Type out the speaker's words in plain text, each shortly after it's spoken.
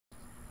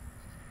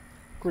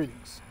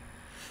Greetings.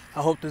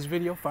 I hope this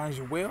video finds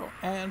you well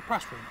and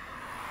prospering.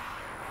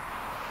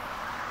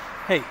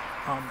 Hey,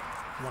 I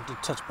want to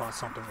touch upon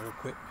something real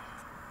quick,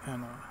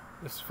 and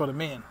this is for the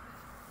men.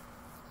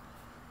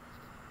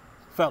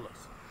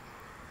 Fellas,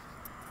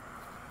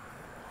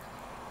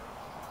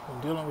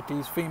 when dealing with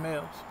these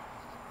females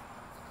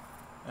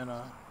and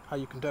how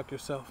you conduct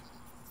yourself,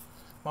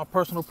 my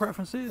personal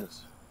preference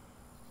is,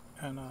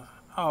 and I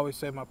always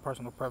say my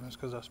personal preference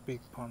because I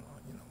speak upon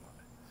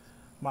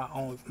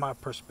my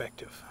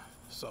perspective.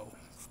 So,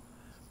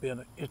 being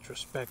an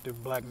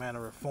introspective black man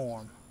of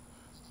reform,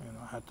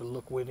 I have to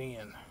look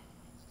within.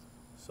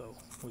 So,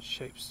 which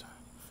shapes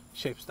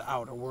the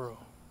outer world.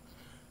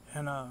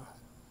 And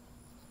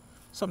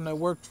something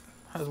that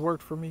has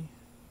worked for me,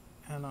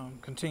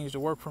 and continues to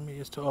work for me,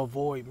 is to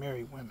avoid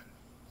married women.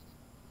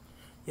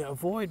 Yeah,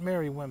 avoid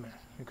married women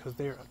because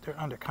they're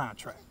under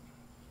contract.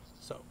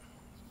 So,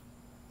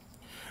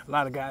 a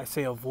lot of guys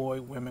say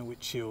avoid women with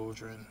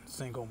children,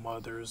 single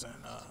mothers, and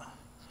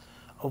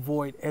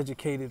avoid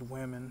educated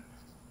women,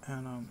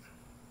 and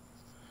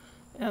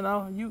you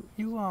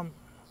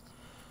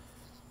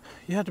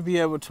have to be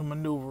able to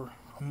maneuver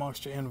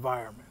amongst your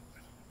environment,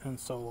 and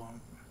so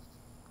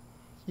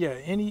yeah,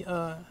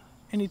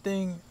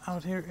 anything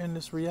out here in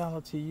this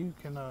reality you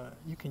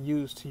can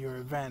use to your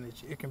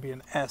advantage. It can be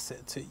an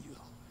asset to you,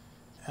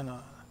 and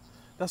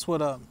that's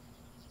what a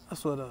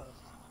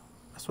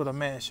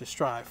man should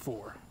strive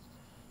for,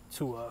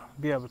 to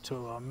be able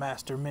to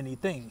master many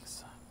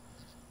things.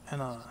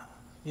 And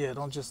yeah,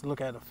 don't just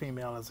look at a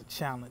female as a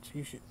challenge.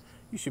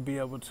 You should be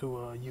able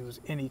to use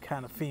any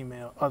kind of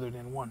female other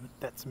than one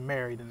that's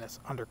married and that's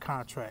under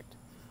contract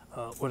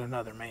with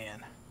another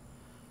man.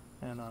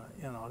 And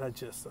that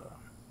just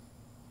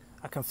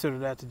I consider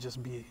that to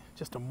just be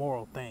just a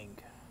moral thing.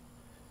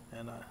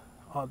 And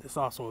it's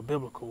also a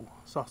biblical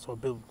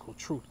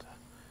truth.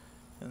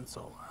 And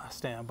so I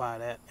stand by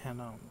that,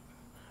 and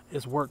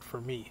it's worked for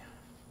me.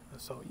 And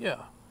so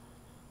yeah,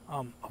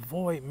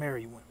 avoid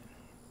married women,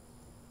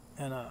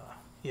 and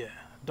yeah,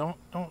 don't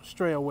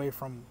stray away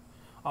from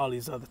all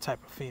these other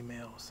type of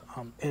females,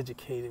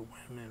 educated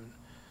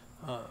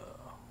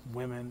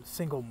women,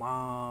 single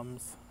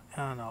moms,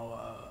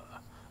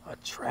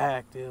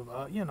 attractive,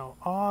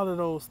 all of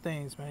those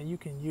things, man. You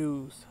can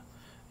use,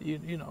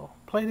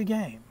 play the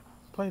game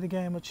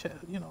of chess,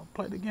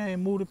 play the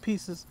game, move the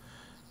pieces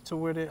to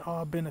where they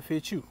all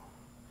benefit you,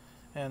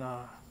 and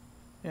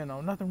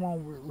nothing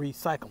wrong with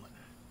recycling.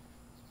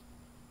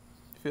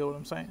 You feel what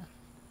I'm saying?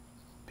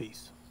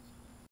 Peace.